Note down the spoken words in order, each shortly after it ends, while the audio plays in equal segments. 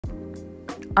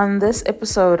On this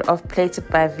episode of Plated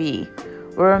by V,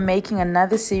 we're making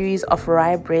another series of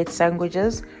rye bread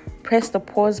sandwiches. Press the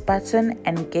pause button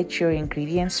and get your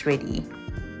ingredients ready.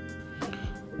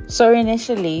 So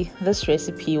initially, this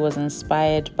recipe was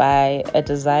inspired by a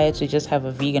desire to just have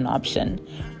a vegan option,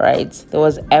 right? There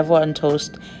was Avocado on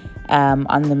toast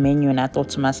on the menu, and I thought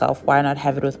to myself, why not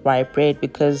have it with rye bread?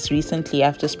 Because recently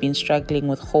I've just been struggling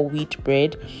with whole wheat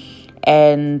bread,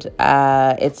 and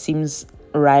it seems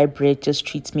rye bread just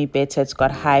treats me better. It's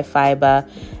got high fiber,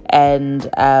 and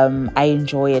I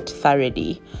enjoy it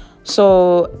thoroughly.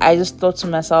 So I just thought to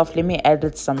myself, let me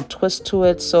add some twist to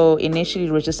it. So initially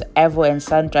it was just avocado and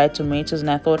sun-dried tomatoes, and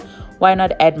I thought, why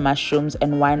not add mushrooms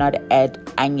and why not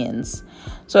add onions?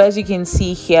 So as you can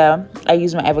see here, I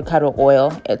use my avocado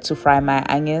oil to fry my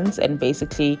onions, and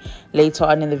basically later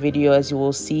on in the video, as you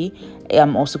will see,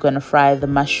 I'm also going to fry the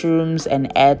mushrooms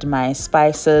and add my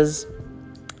spices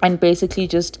and basically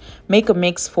just make a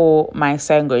mix for my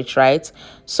sandwich, right?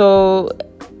 So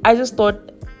I just thought,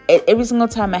 every single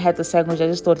time I had the sandwich, I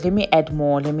just thought, let me add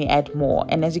more.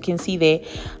 And as you can see there,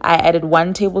 I added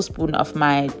 1 tablespoon of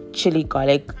my chili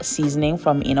garlic seasoning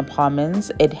from Inner Palmins.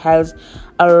 It has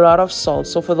a lot of salt.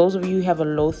 So for those of you who have a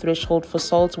low threshold for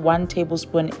salt, 1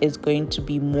 tablespoon is going to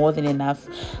be more than enough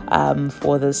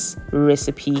for this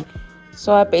recipe.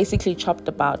 So I basically chopped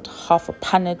about half a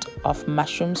punnet of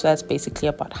mushrooms. So that's basically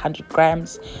about 100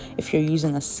 grams. If you're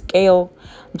using a scale,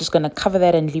 I'm just going to cover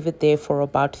that and leave it there for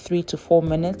about 3 to 4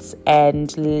 minutes and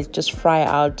just fry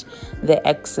out the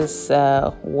excess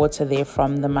water there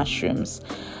from the mushrooms.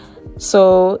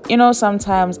 So,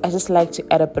 sometimes I just like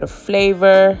to add a bit of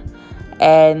flavor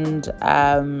and,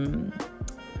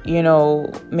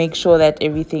 make sure that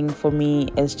everything for me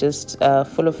is just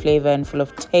full of flavor and full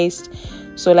of taste.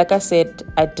 So like I said,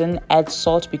 I didn't add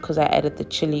salt because I added the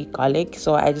chili garlic.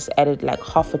 So I just added like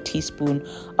half a teaspoon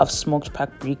of smoked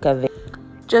paprika there,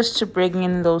 just to bring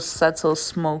in those subtle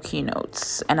smoky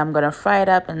notes. And I'm going to fry it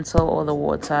up until all the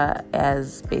water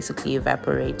has basically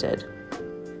evaporated.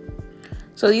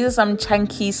 So these are some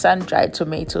chunky sun-dried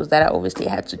tomatoes that I obviously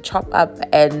had to chop up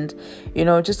and,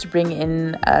 just to bring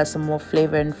in some more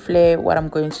flavor and flair. What I'm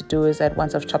going to do is that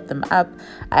once I've chopped them up,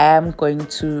 I am going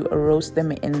to roast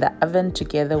them in the oven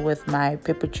together with my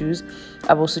Peppadews.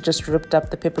 I've also just ripped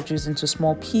up the Peppadews into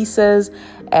small pieces,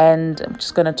 and I'm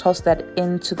just going to toss that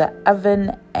into the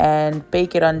oven and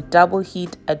bake it on double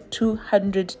heat at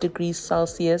 200 degrees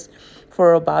Celsius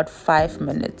for about 5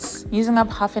 minutes. Using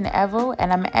up half an avocado,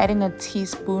 and I'm adding a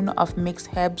teaspoon of mixed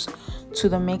herbs to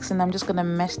the mix, and I'm just gonna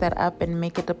mash that up and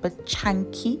make it a bit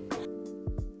chunky.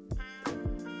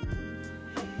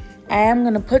 I am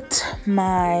gonna put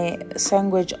my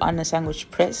sandwich on a sandwich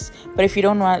press, but if you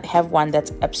don't have one,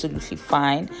 that's absolutely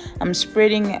fine. I'm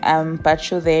spreading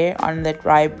butter there on that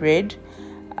rye bread.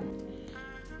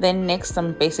 Then next,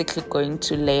 I'm basically going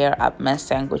to layer up my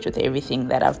sandwich with everything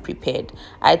that I've prepared.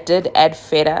 I did add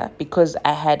feta because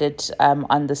I had it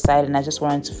on the side and I just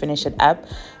wanted to finish it up.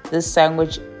 This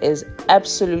sandwich is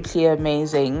absolutely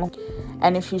amazing.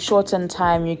 And if you shorten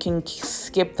time, you can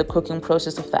skip the cooking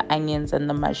process of the onions and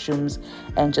the mushrooms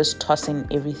and just toss in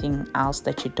everything else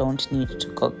that you don't need to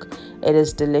cook. It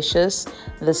is delicious.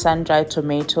 The sun-dried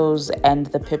tomatoes and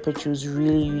the Peppadews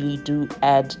really do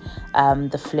add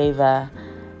the flavor.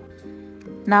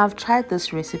 Now I've tried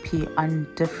this recipe on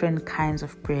different kinds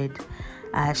of bread,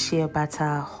 shea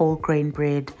butter, whole grain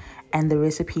bread, and the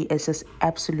recipe is just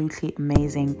absolutely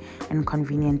amazing and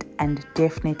convenient and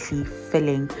definitely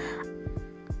filling.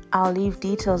 I'll leave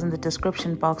details in the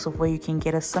description box of where you can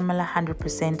get a similar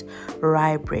 100%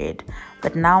 rye bread.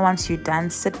 But now once you're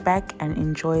done, sit back and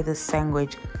enjoy this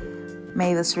sandwich.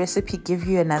 May this recipe give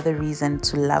you another reason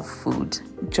to love food.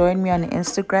 Join me on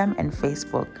Instagram and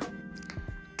Facebook.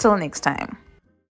 Till next time.